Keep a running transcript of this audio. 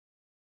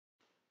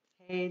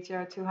Hey,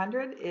 GERO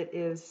 200. It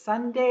is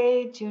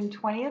Sunday, June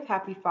 20th.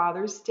 Happy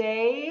Father's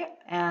Day.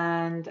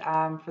 And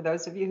for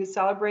those of you who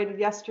celebrated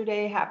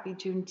yesterday, happy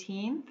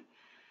Juneteenth.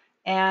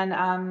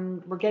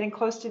 And we're getting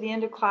close to the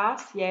end of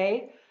class.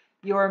 Yay.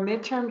 Your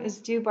midterm is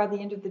due by the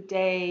end of the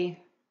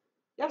day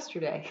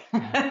yesterday.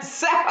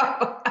 So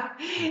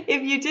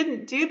if you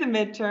didn't do the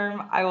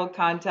midterm, I will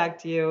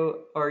contact you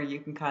or you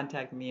can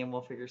contact me and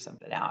we'll figure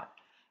something out.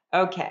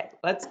 Okay,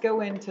 let's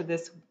go into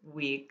this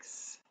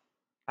week's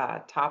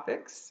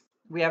topics.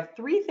 We have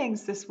three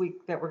things this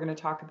week that we're going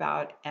to talk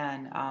about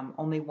and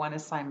only one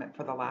assignment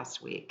for the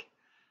last week.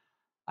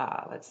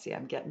 Let's see,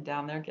 I'm getting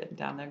down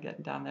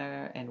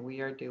there, and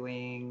we are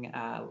doing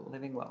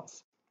living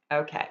wills.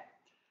 Okay,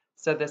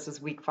 so this is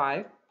week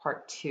 5,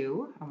 part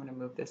 2. I'm going to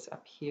move this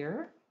up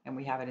here and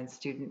we have it in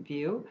student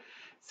view.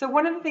 So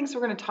one of the things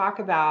we're going to talk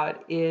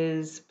about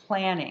is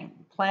planning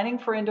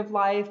for end of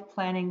life,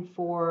 planning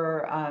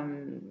for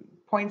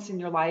points in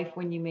your life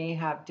when you may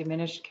have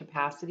diminished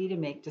capacity to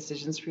make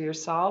decisions for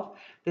yourself.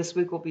 This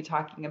week we'll be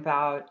talking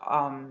about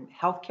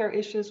healthcare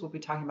issues, we'll be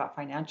talking about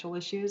financial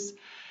issues.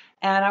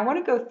 And I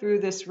want to go through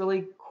this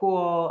really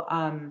cool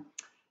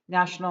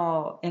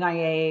national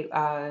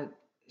NIA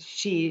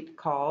sheet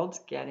called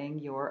Getting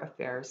Your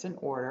Affairs in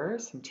Order,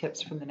 some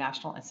tips from the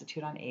National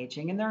Institute on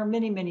Aging. And there are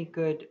many, many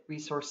good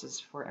resources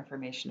for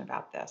information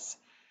about this.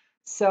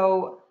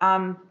 So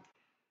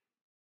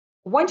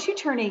once you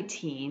turn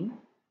 18,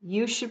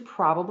 you should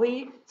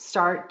probably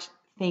start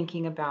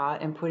thinking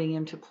about and putting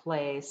into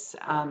place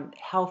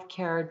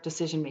healthcare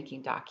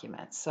decision-making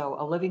documents. So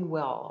a living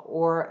will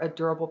or a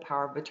durable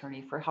power of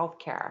attorney for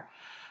healthcare.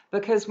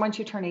 Because once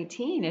you turn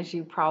 18, as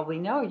you probably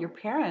know, your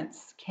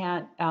parents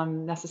can't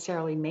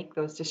necessarily make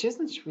those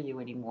decisions for you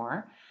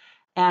anymore.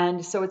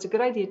 And so it's a good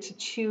idea to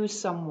choose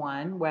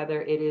someone,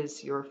 whether it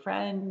is your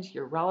friend,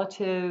 your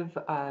relative,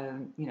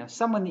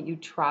 someone that you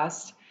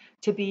trust,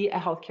 to be a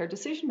healthcare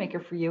decision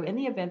maker for you in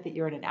the event that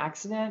you're in an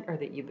accident or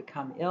that you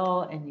become ill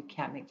and you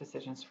can't make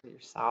decisions for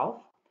yourself.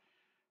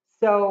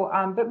 So,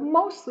 but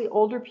mostly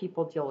older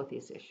people deal with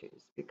these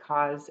issues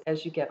because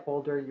as you get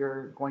older,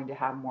 you're going to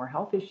have more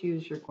health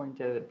issues. You're going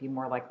to be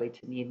more likely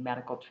to need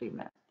medical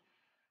treatment.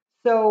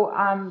 So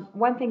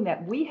one thing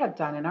that we have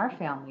done in our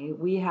family,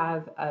 we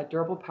have a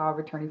durable power of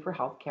attorney for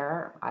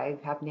healthcare. I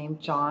have named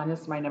John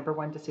as my number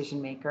one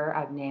decision maker.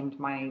 I've named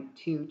my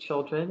 2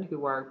 children,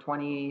 who are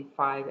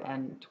 25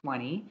 and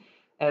 20,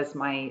 as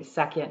my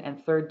second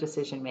and third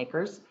decision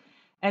makers.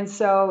 And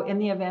so in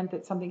the event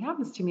that something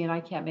happens to me and I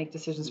can't make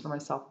decisions for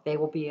myself, they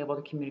will be able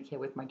to communicate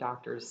with my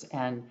doctors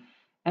and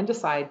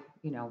decide,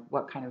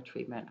 what kind of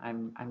treatment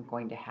I'm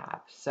going to have.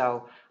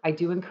 So I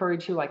do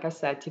encourage you, like I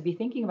said, to be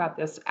thinking about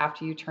this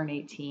after you turn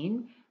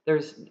 18.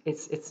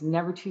 It's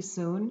never too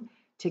soon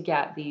to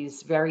get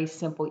these very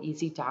simple,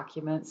 easy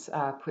documents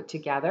put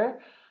together.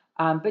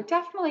 But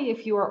definitely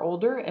if you are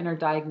older and are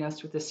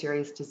diagnosed with a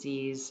serious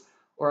disease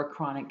or a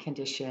chronic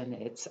condition,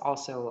 it's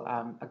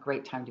also a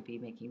great time to be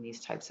making these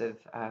types of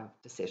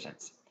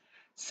decisions.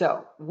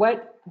 So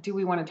what do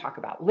we want to talk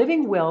about?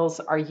 Living wills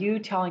are you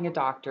telling a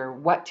doctor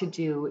what to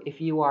do if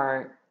you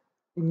are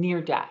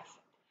near death.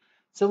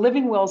 So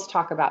living wills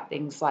talk about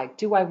things like,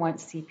 do I want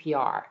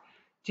CPR?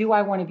 Do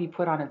I want to be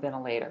put on a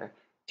ventilator?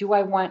 Do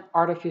I want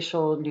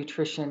artificial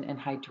nutrition and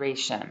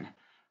hydration?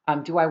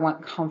 Do I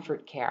want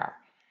comfort care?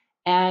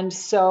 And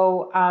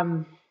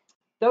so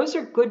those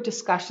are good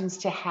discussions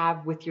to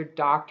have with your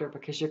doctor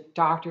because your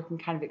doctor can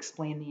kind of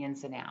explain the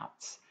ins and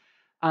outs.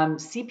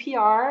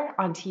 CPR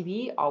on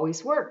TV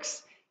always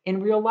works.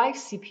 In real life,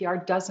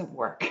 CPR doesn't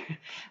work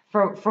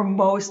for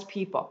most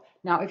people.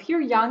 Now, if you're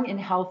young and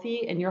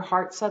healthy and your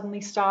heart suddenly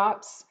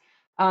stops,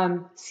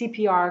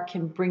 CPR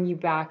can bring you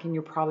back and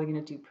you're probably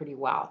going to do pretty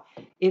well.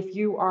 If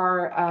you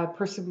are a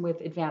person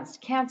with advanced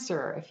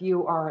cancer, if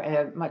you are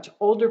a much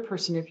older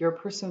person, if you're a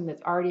person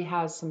that already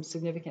has some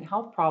significant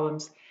health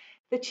problems,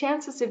 the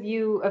chances of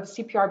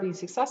CPR being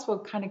successful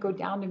kind of go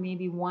down to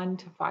maybe 1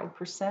 to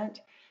 5%.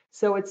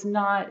 So it's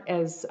not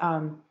as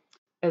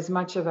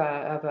much of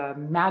a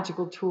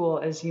magical tool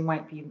as you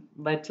might be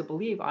led to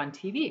believe on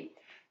TV.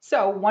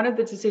 So one of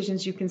the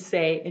decisions you can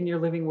say in your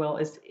living will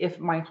is, if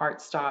my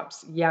heart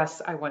stops,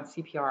 yes, I want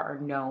CPR, or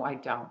no, I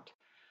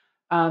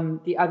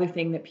don't. The other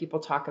thing that people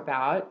talk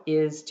about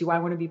is, do I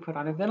want to be put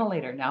on a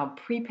ventilator? Now,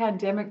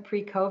 pre-pandemic,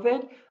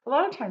 pre-COVID, a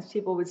lot of times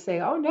people would say,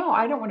 oh no,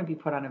 I don't want to be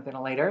put on a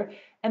ventilator.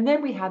 And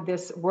then we had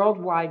this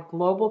worldwide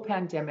global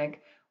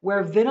pandemic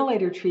where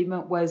ventilator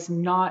treatment was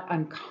not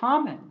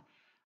uncommon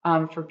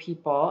for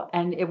people.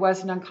 And it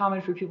wasn't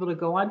uncommon for people to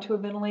go onto a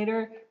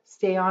ventilator,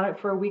 stay on it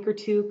for a week or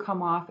two,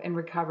 come off and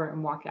recover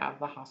and walk out of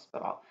the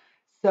hospital.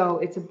 So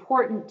it's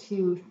important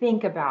to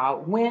think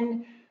about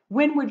when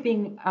would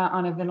being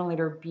on a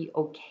ventilator be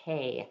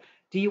okay?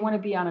 Do you want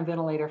to be on a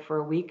ventilator for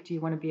a week? Do you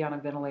want to be on a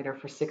ventilator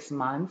for 6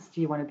 months?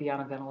 Do you want to be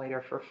on a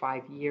ventilator for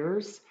 5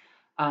 years?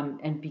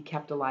 And be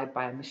kept alive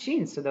by a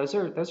machine. So those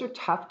are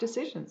tough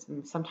decisions,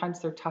 and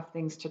sometimes they're tough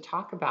things to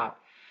talk about.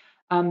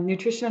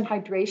 Nutrition and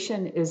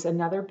hydration is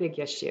another big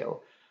issue.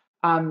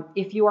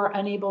 If you are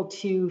unable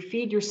to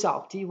feed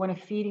yourself, do you want a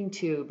feeding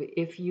tube?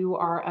 If you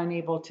are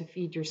unable to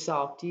feed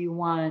yourself, do you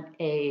want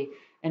an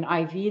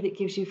IV that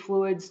gives you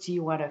fluids? Do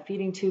you want a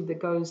feeding tube that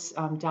goes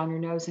down your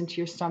nose into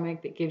your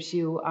stomach that gives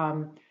you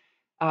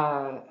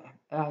uh,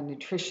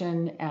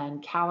 nutrition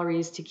and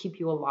calories to keep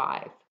you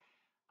alive?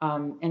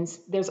 And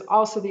there's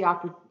also the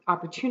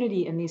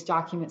opportunity in these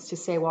documents to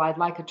say, well, I'd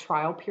like a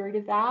trial period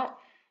of that.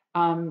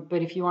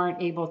 But if you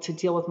aren't able to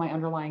deal with my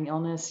underlying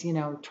illness,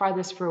 try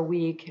this for a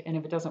week. And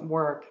if it doesn't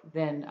work,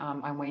 then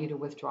I want you to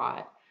withdraw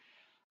it.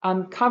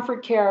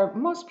 Comfort care,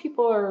 most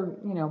people are,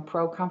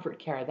 pro comfort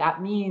care.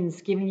 That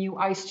means giving you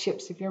ice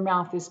chips if your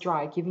mouth is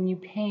dry, giving you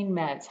pain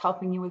meds,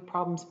 helping you with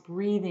problems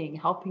breathing,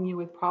 helping you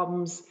with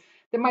problems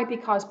that might be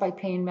caused by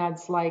pain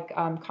meds like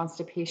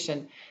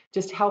constipation,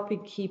 just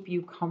helping keep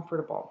you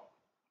comfortable.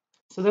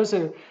 So those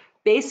are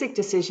basic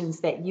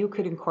decisions that you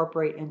could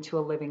incorporate into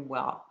a living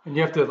will. And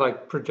you have to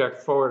like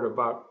project forward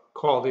about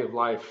quality of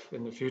life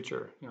in the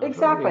future.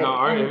 Exactly.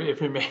 If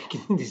you're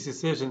making these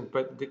decisions,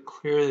 but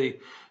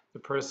clearly the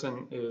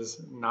person is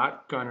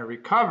not going to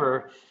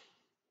recover,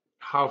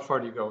 how far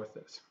do you go with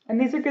this? And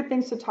these are good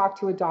things to talk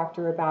to a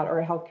doctor about or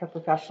a healthcare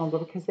professional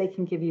because they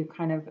can give you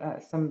kind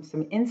of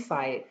some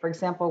insight. For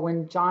example,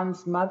 when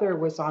John's mother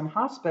was on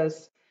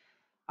hospice,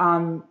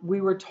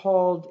 we were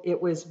told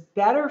it was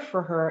better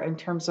for her in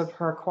terms of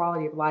her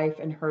quality of life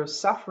and her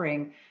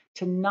suffering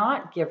to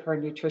not give her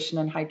nutrition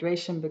and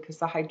hydration because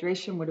the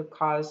hydration would have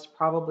caused,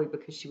 probably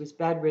because she was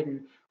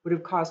bedridden, would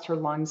have caused her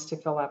lungs to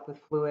fill up with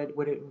fluid,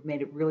 would have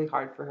made it really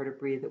hard for her to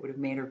breathe. It would have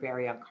made her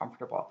very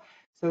uncomfortable.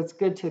 So it's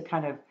good to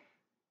kind of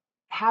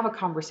have a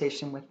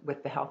conversation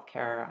with the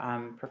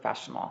healthcare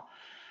professional.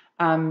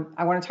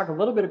 I want to talk a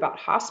little bit about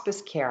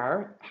hospice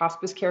care.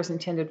 Hospice care is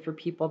intended for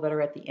people that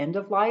are at the end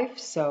of life.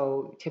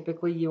 So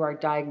typically you are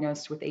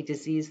diagnosed with a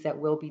disease that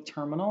will be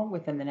terminal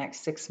within the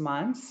next 6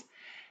 months.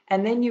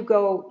 And then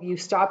you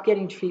stop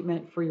getting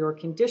treatment for your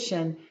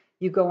condition,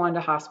 you go on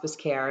to hospice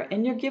care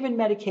and you're given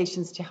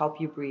medications to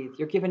help you breathe.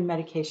 You're given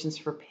medications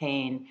for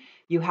pain.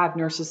 You have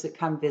nurses that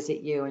come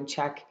visit you and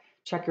check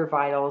your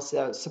vitals,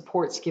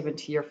 supports given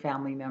to your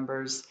family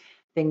members,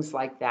 things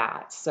like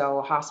that.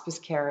 So hospice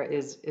care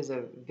is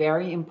a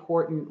very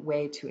important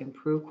way to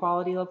improve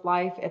quality of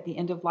life at the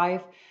end of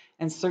life.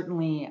 And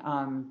certainly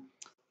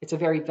it's a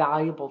very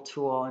valuable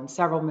tool. And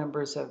several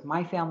members of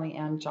my family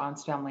and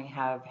John's family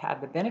have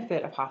had the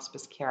benefit of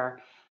hospice care.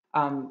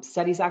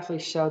 Studies actually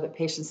show that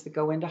patients that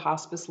go into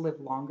hospice live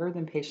longer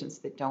than patients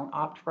that don't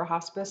opt for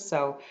hospice.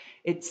 So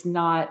it's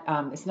not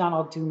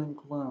all doom and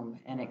gloom,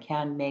 and it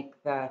can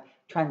make the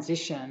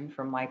transition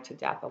from life to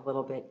death a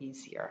little bit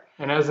easier.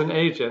 And as an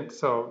agent,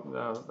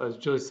 so as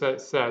Julie said,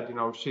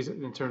 she's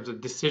in terms of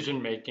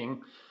decision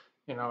making,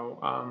 you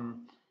know,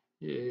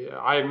 yeah,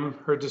 I'm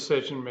her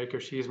decision maker,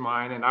 she's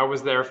mine, and I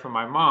was there for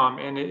my mom,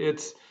 and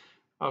it's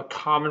a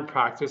common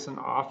practice in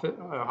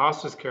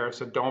hospice care,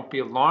 so don't be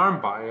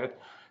alarmed by it,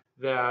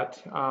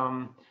 that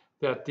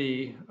that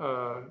the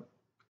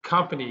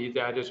company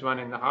that is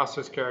running the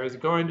hospice care is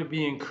going to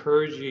be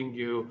encouraging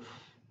you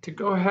to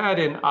go ahead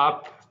and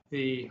up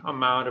the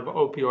amount of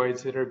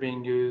opioids that are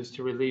being used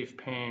to relieve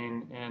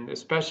pain, and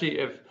especially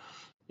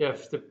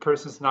if the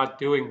person's not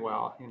doing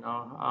well,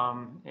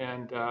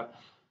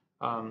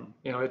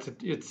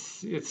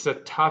 it's a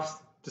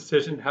tough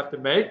decision to have to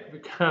make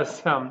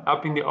because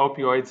upping the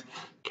opioids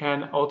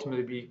can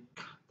ultimately be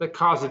the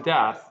cause of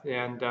death,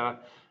 and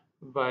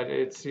but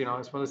it's one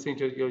of those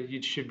things that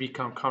you should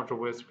become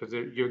comfortable with because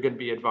you're going to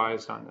be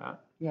advised on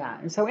that. Yeah,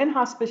 and so in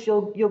hospice,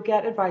 you'll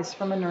get advice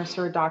from a nurse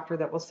or a doctor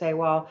that will say,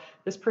 well,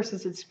 this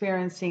person's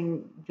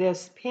experiencing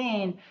this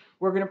pain.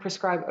 We're going to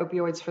prescribe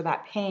opioids for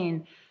that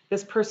pain.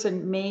 This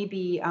person may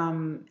be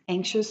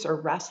anxious or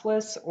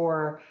restless,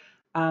 or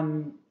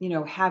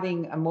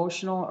having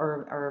emotional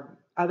or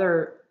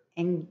other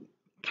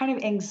kind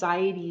of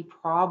anxiety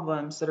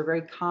problems that are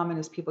very common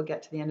as people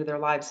get to the end of their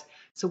lives.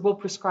 So we'll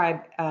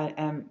prescribe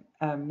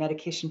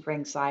medication for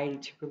anxiety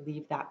to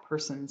relieve that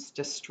person's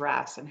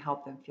distress and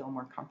help them feel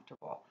more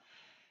comfortable.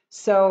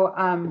 So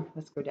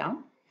let's go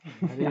down.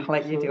 I'll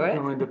let you do it.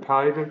 Going into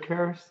palliative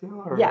care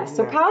still? Yes,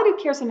 so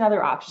palliative care is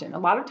another option. A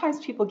lot of times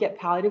people get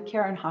palliative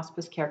care and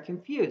hospice care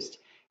confused.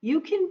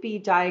 You can be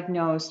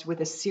diagnosed with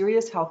a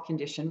serious health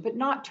condition, but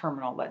not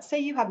terminal. Let's say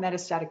you have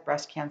metastatic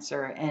breast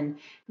cancer, and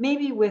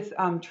maybe with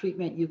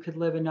treatment you could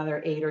live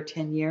another 8 or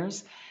 10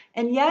 years,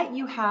 and yet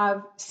you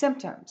have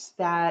symptoms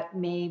that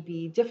may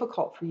be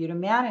difficult for you to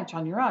manage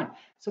on your own.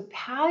 So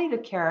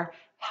palliative care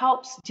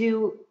helps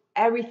do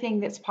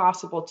everything that's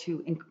possible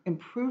to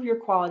improve your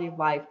quality of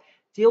life,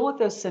 deal with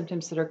those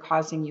symptoms that are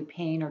causing you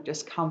pain or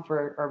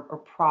discomfort or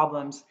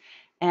problems.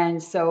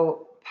 And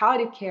so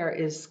palliative care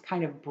is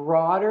kind of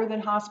broader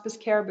than hospice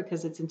care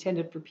because it's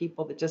intended for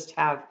people that just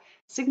have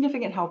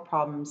significant health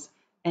problems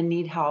and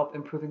need help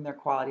improving their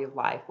quality of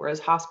life, whereas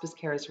hospice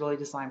care is really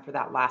designed for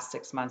that last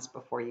 6 months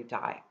before you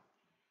die.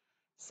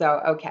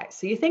 So, okay,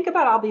 so you think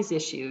about all these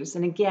issues,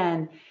 and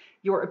again,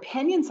 your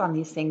opinions on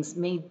these things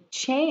may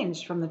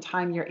change from the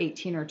time you're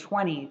 18 or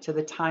 20 to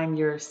the time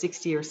you're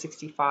 60 or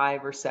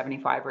 65 or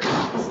 75 or 80.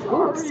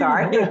 Oh,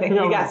 sorry. We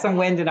got some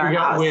wind in our we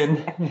got house.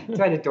 Wind.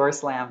 Tried to door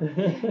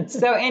slam.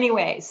 So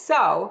anyway,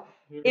 so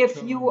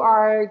if you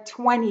are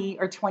 20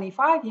 or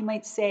 25, you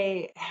might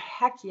say,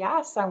 heck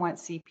yes, I want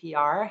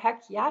CPR.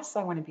 Heck yes,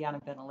 I want to be on a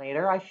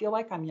ventilator. I feel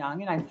like I'm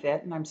young and I'm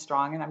fit and I'm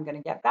strong and I'm going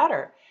to get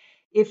better.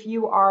 If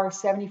you are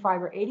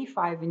 75 or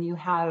 85 and you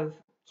have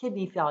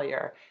kidney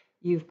failure,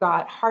 you've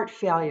got heart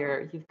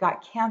failure, you've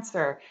got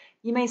cancer,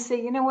 you may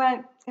say, you know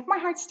what, if my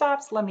heart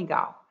stops, let me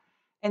go.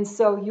 And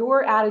so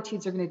your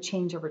attitudes are going to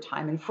change over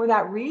time. And for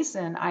that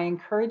reason, I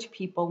encourage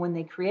people when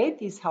they create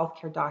these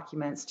healthcare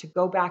documents to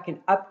go back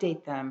and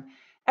update them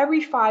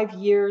every 5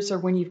 years or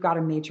when you've got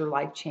a major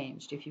life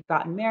change. If you've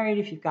gotten married,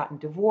 if you've gotten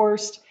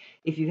divorced,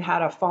 if you've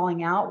had a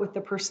falling out with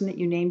the person that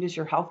you named as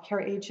your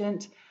healthcare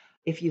agent,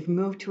 if you've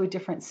moved to a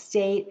different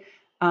state,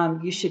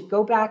 you should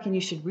go back and you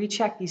should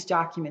recheck these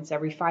documents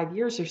every 5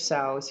 years or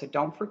so. So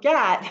don't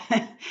forget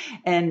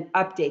and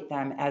update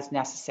them as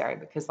necessary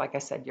because, like I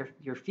said,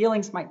 your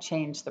feelings might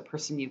change. The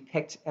person you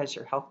picked as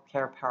your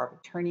healthcare power of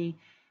attorney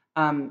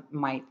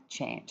might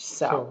change.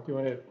 So do you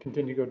want to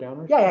continue to go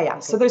down? Yeah.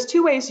 Okay. So there's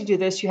two ways to do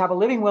this. You have a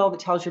living will that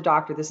tells your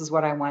doctor, this is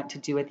what I want to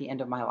do at the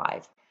end of my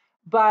life.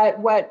 But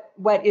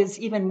what is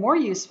even more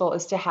useful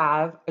is to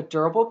have a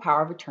durable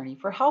power of attorney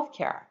for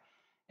healthcare.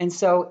 And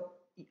so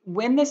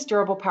when this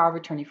durable power of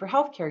attorney for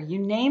healthcare, you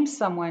name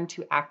someone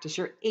to act as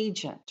your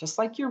agent, just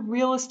like your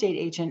real estate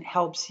agent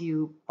helps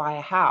you buy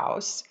a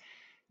house.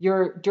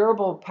 Your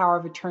durable power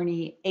of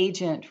attorney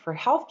agent for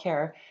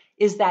healthcare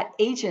is that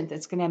agent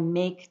that's going to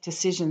make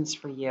decisions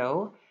for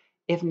you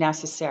if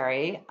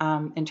necessary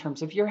in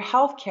terms of your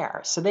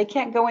healthcare. So they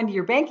can't go into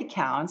your bank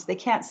accounts, they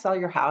can't sell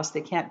your house,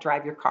 they can't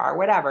drive your car,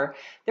 whatever.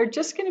 They're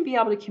just going to be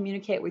able to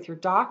communicate with your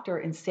doctor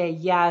and say,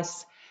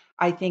 yes,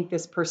 I think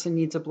this person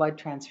needs a blood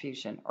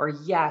transfusion, or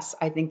yes,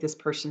 I think this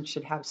person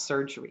should have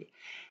surgery.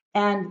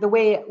 And the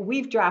way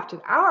we've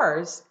drafted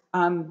ours,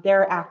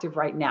 they're active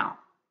right now.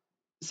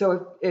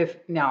 So if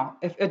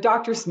a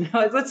doctor's,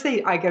 let's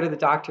say I go to the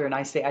doctor and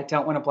I say, I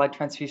don't want a blood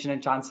transfusion.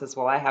 And John says,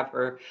 well, I have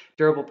her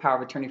durable power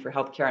of attorney for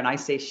healthcare. And I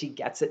say she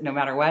gets it no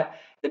matter what.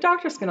 The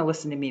doctor's going to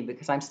listen to me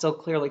because I'm still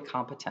clearly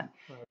competent.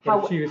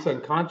 But if she was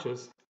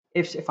unconscious,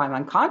 if I'm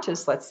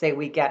unconscious, let's say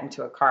we get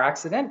into a car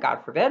accident,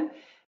 God forbid,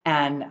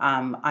 and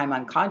I'm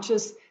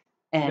unconscious,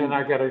 and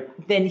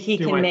then he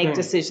can make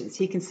decisions.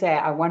 He can say,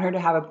 I want her to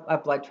have a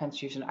blood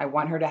transfusion. I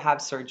want her to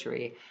have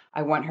surgery.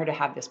 I want her to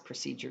have this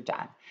procedure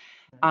done.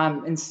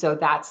 And so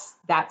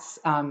that's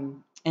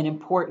an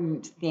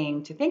important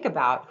thing to think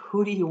about.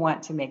 Who do you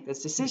want to make those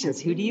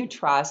decisions? Who do you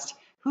trust?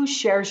 Who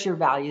shares your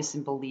values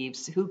and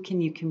beliefs? Who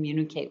can you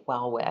communicate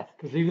well with?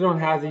 Because if you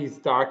don't have these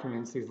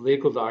documents, these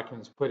legal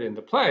documents put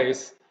into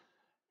place,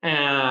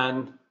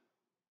 and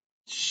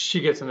she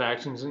gets into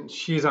actions and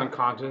she's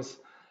unconscious,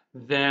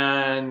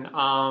 then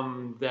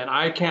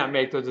I can't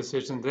make those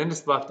decisions. Then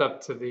it's left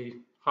up to the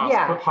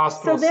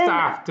hospital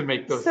staff to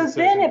make those decisions.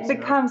 So then it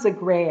becomes a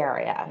gray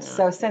area. Yeah.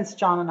 So since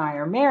John and I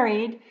are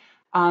married,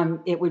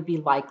 it would be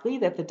likely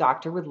that the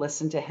doctor would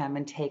listen to him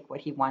and take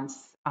what he wants,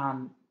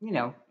 But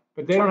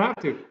they don't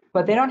have to.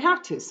 But they don't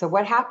have to. So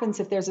what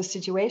happens if there's a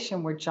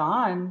situation where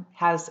John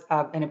has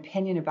an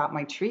opinion about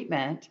my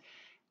treatment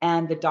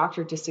and the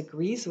doctor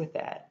disagrees with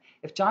it?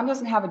 If John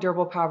doesn't have a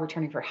durable power of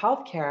attorney for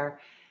healthcare,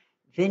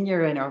 then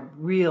you're in a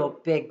real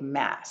big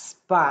mess.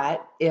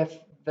 But if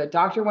the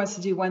doctor wants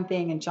to do one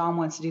thing and John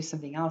wants to do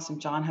something else,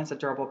 and John has a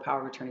durable power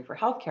of attorney for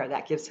healthcare,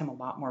 that gives him a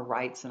lot more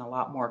rights and a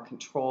lot more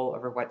control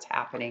over what's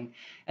happening.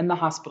 And the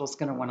hospital's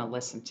going to want to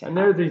listen to him. And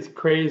there are these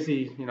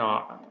crazy,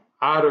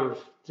 out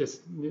of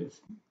just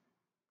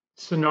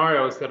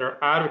scenarios that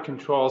are out of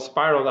control,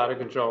 spiraled out of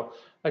control,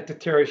 like the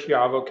Terry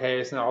Schiavo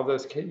case and all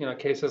those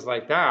cases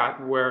like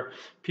that, where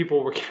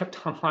people were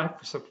kept on life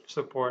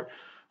support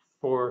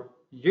for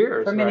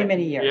years. For many,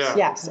 many years,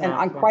 yes.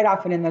 And quite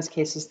often in those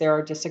cases, there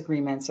are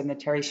disagreements. In the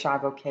Terry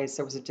Schiavo case,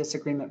 there was a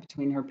disagreement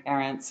between her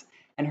parents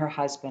and her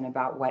husband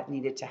about what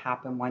needed to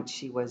happen once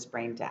she was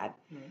brain dead.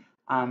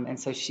 And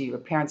so her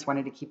parents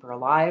wanted to keep her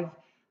alive.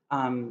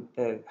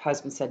 The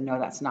husband said, no,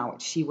 that's not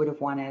what she would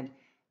have wanted.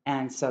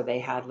 And so they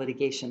had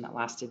litigation that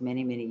lasted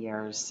many, many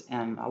years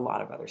and a lot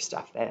of other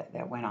stuff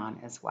that went on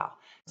as well.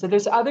 So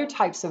there's other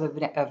types of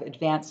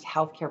advanced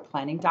healthcare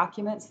planning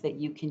documents that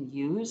you can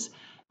use.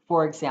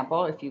 For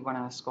example, if you want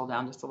to scroll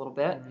down just a little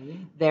bit,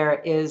 there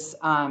is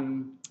a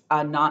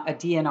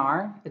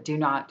DNR, a do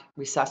not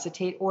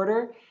resuscitate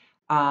order.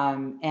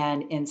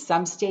 And in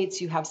some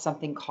states, you have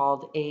something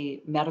called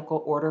a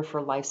medical order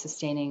for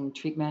life-sustaining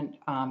treatment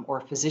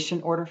or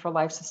physician order for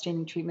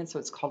life-sustaining treatment. So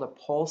it's called a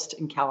POLST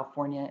in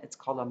California. It's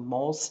called a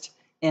MOLST,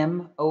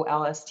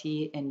 MOLST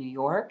in New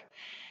York.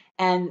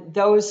 And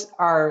those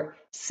are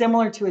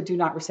similar to a do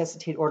not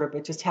resuscitate order,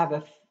 but just have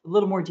a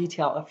little more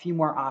detail, a few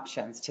more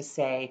options to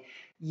say,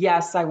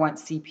 yes, I want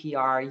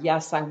CPR.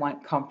 Yes, I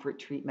want comfort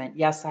treatment.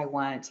 Yes, I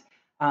want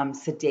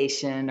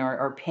sedation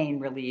or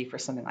pain relief or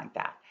something like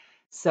that.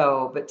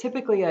 So, but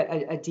typically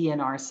a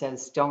DNR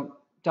says don't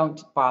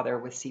don't bother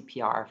with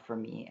CPR for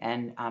me.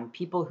 And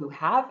people who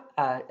have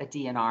a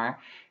DNR,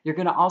 you're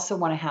going to also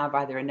want to have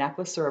either a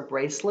necklace or a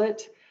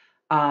bracelet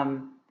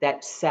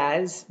that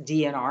says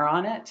DNR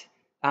on it.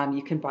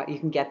 You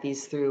can get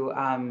these through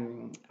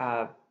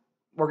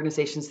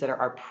organizations that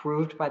are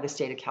approved by the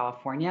state of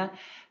California,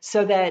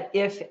 so that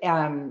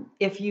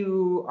if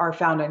you are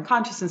found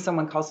unconscious and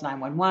someone calls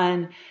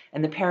 911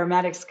 and the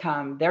paramedics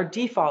come, their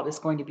default is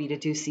going to be to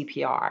do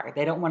CPR.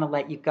 They don't want to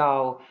let you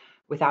go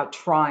without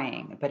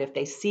trying. But if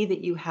they see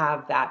that you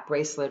have that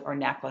bracelet or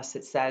necklace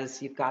that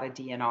says you've got a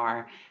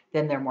DNR,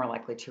 then they're more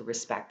likely to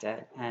respect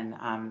it and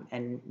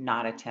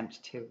not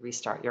attempt to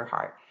restart your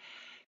heart.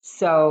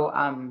 So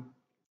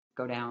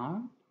go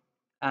down.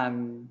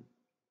 Um,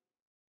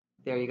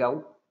 there you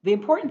go. The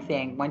important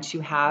thing, once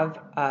you have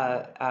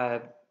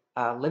a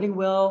living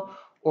will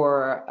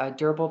or a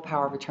durable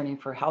power of attorney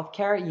for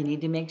healthcare, you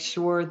need to make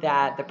sure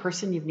that the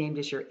person you've named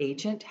as your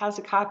agent has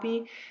a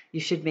copy. You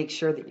should make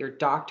sure that your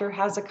doctor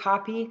has a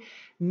copy.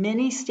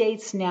 Many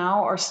states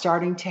now are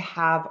starting to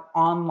have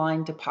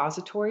online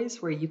depositories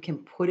where you can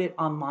put it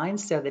online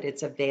so that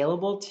it's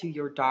available to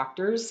your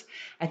doctors.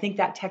 I think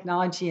that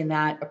technology and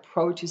that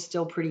approach is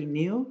still pretty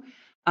new.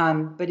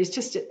 But it's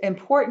just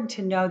important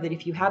to know that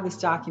if you have this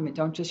document,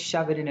 don't just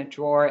shove it in a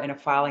drawer in a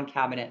filing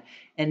cabinet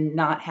and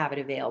not have it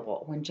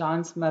available. When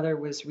John's mother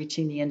was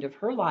reaching the end of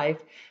her life,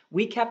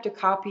 we kept a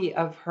copy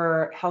of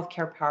her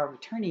healthcare power of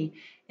attorney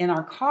in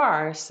our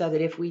car so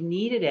that if we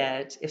needed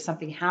it, if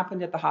something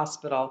happened at the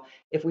hospital,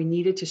 if we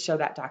needed to show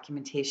that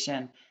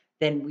documentation,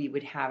 then we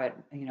would have it,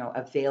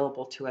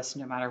 available to us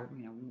no matter,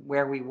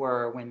 where we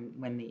were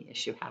when the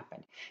issue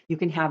happened. You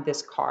can have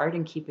this card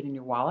and keep it in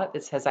your wallet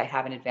that says, I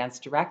have an advance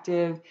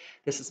directive.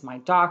 This is my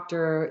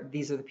doctor.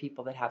 These are the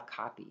people that have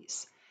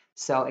copies.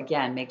 So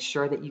again, make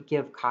sure that you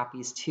give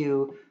copies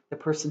to the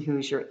person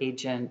who's your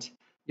agent,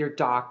 your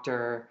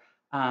doctor,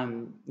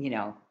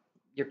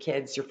 your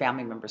kids, your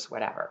family members,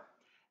 whatever.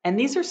 And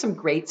these are some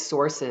great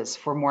sources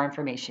for more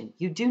information.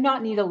 You do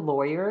not need a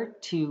lawyer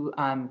to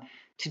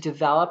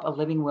develop a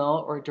living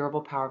will or a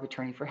durable power of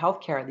attorney for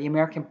healthcare. The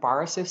American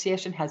Bar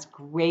Association has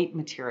great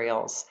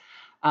materials.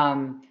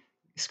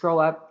 Scroll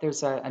up,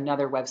 there's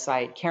another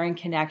website. Caring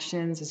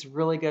Connections is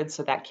really good.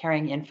 So that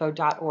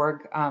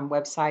caringinfo.org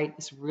website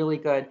is really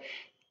good.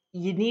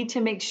 You need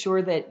to make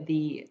sure that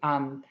the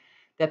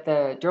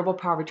durable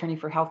power of attorney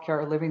for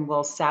healthcare or living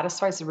will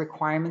satisfies the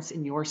requirements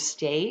in your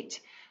state.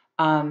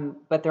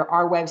 But there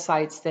are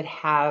websites that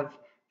have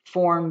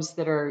forms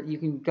that you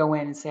can go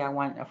in and say, I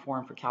want a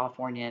form for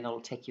California, and it'll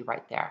take you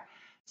right there.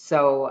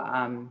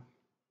 So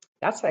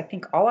that's, I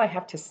think, all I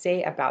have to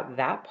say about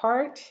that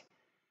part.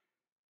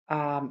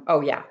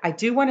 Oh yeah, I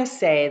do want to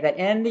say that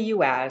in the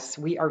US,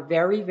 we are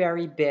very,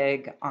 very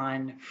big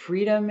on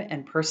freedom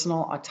and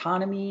personal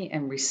autonomy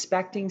and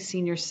respecting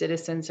senior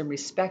citizens and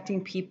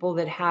respecting people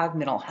that have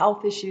mental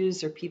health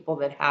issues or people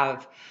that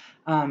have,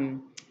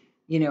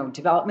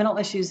 developmental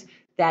issues,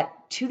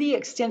 that to the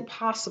extent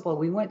possible,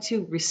 we want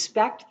to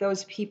respect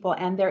those people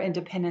and their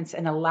independence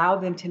and allow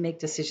them to make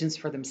decisions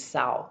for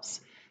themselves.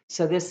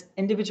 So this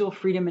individual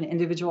freedom and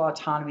individual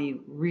autonomy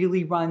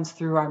really runs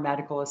through our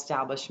medical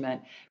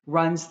establishment,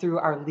 runs through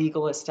our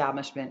legal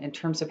establishment in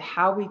terms of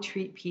how we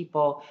treat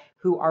people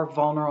who are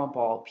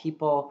vulnerable,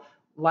 people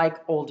like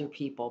older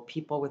people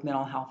with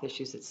mental health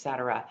issues,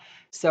 etc.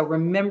 So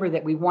remember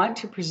that we want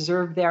to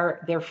preserve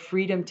their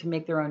freedom to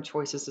make their own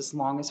choices as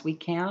long as we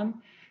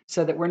can,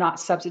 so that we're not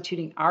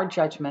substituting our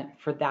judgment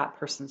for that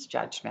person's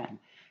judgment.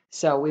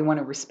 So we want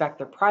to respect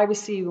their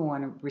privacy. We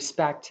want to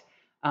respect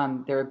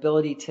their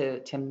ability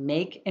to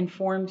make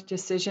informed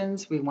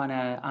decisions. We want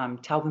to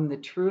tell them the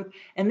truth.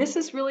 And this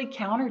is really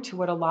counter to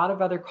what a lot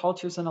of other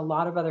cultures and a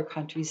lot of other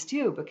countries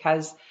do,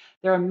 because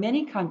there are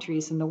many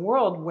countries in the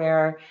world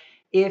where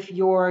if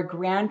your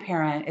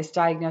grandparent is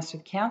diagnosed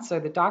with cancer,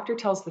 the doctor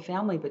tells the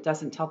family but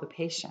doesn't tell the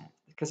patient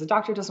because the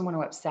doctor doesn't want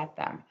to upset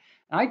them.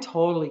 And I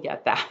totally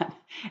get that.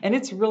 And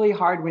it's really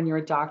hard when you're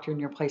a doctor and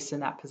you're placed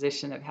in that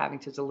position of having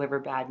to deliver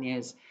bad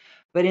news.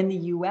 But in the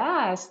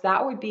US,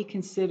 that would be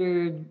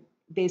considered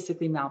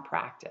basically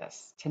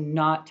malpractice to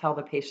not tell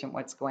the patient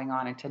what's going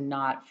on and to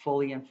not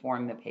fully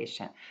inform the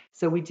patient.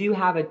 So we do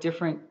have a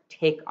different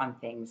take on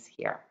things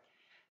here.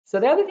 So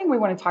the other thing we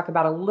want to talk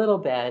about a little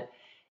bit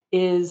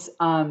is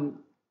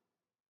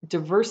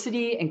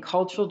diversity and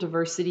cultural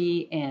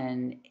diversity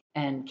and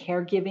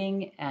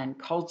caregiving and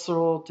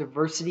cultural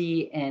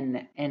diversity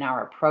in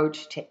our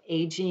approach to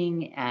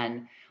aging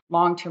and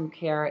long-term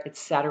care, et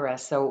cetera.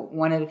 So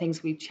one of the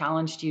things we've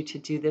challenged you to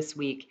do this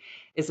week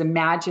is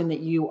imagine that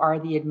you are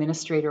the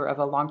administrator of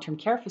a long-term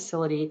care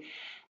facility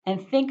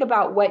and think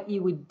about what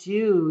you would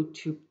do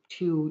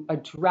to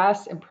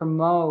address and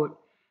promote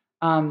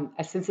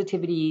a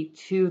sensitivity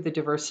to the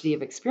diversity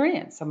of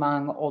experience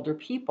among older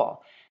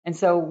people. And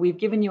so we've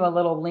given you a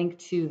little link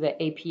to the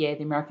APA,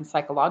 the American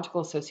Psychological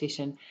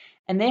Association,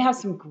 and they have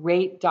some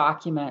great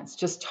documents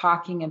just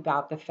talking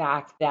about the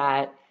fact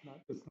that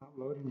It's not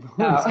loading.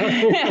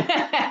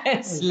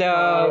 oh.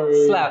 slow.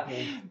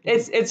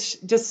 It's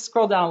just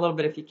scroll down a little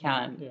bit if you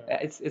can. Yeah.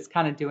 It's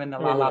kind of doing the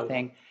There la it is.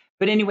 thing.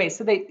 But anyway,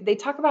 so they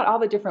talk about all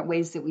the different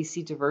ways that we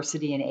see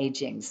diversity in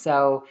aging.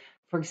 So,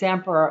 for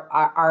example,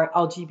 our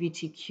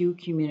LGBTQ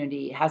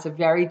community has a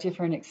very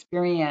different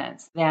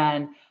experience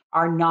than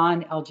our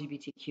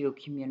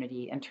non-LGBTQ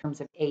community in terms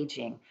of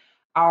aging.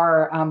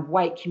 Our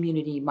white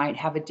community might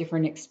have a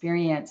different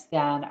experience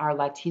than our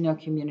Latino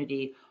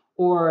community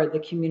or the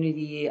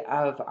community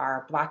of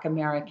our Black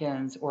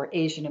Americans or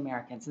Asian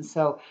Americans. And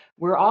so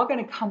we're all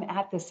going to come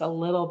at this a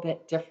little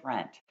bit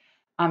different.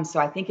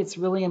 So I think it's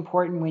really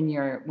important when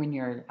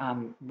you're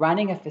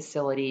running a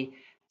facility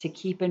to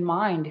keep in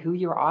mind who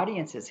your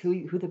audience is,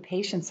 who the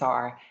patients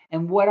are,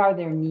 and what are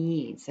their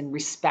needs, and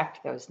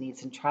respect those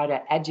needs and try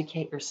to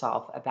educate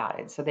yourself about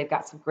it. So they've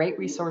got some great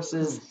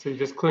resources So you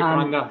just click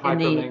on the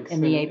hyperlinks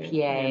in the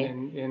APA.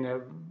 and in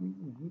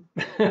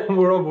a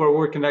world where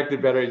we're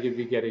connected better, you'd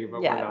be getting it,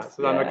 but we're not.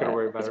 So I'm not going to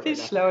worry about it right now. It's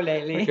been slow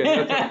lately.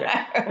 Okay, that's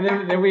okay.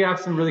 And then we have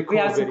some really cool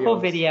videos.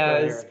 Cool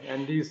videos. Right here.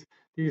 And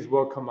these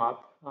will come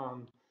up.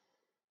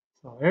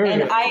 So there we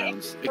go.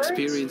 Backgrounds,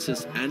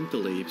 experiences, and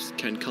beliefs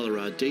can color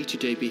our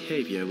day-to-day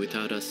behavior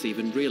without us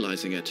even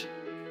realizing it.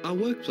 Our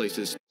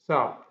workplaces.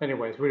 So,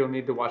 anyways, we don't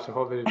need to watch the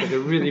whole video, but they're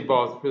really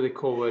both really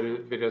cool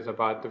videos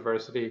about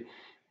diversity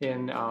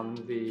in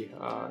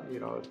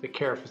the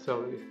care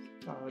facility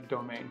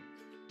domain.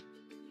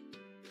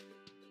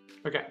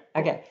 Okay.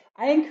 Okay.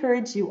 I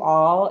encourage you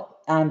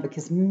all,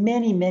 because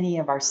many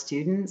of our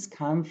students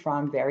come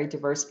from very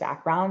diverse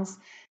backgrounds.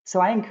 So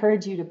I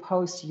encourage you to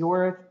post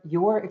your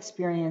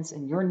experience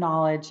and your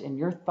knowledge and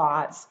your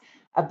thoughts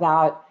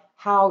about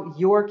how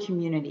your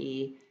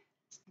community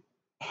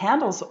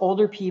handles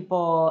older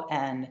people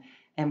and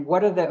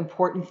what are the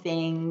important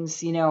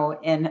things,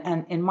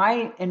 and in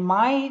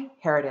my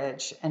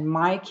heritage and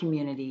my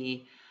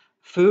community,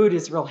 food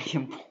is really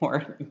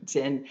important,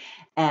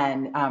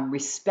 and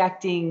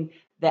respecting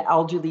the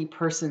elderly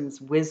person's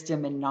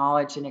wisdom and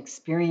knowledge and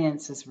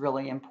experience is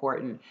really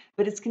important,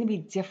 but it's going to be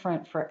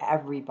different for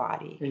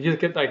everybody. You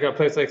get like a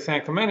place like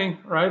San Clemente,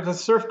 right? It's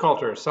surf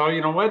culture. So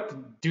you know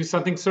what? Do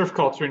something surf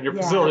culture in your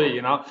facility.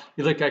 You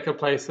look like a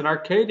place in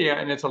Arcadia,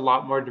 and it's a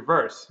lot more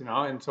diverse.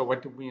 And so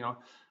what do we,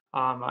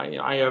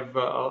 I have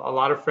a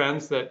lot of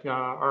friends that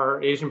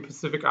are Asian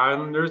Pacific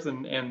Islanders,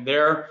 and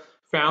their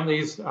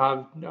families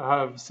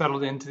have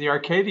settled into the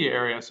Arcadia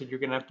area. So you're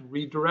going to have to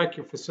redirect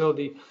your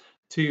facility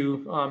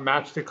to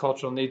match the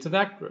cultural needs of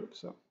that group.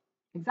 So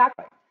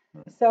exactly.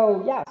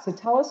 So so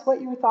tell us what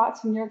your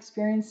thoughts and your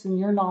experience and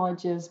your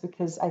knowledge is,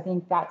 because I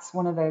think that's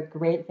one of the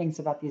great things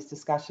about these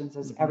discussions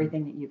is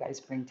everything that you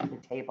guys bring to the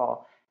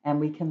table, and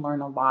we can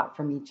learn a lot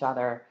from each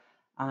other.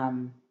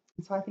 So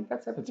I think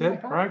that's everything.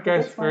 That's it. All right,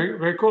 guys. Very,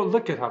 very cool.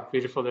 Look at how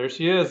beautiful there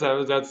she is.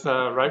 That's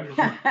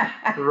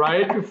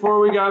right before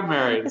we got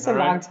married. It's a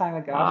long time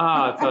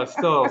ago. It's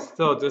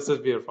still just as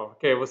beautiful.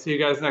 Okay, we'll see you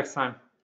guys next time.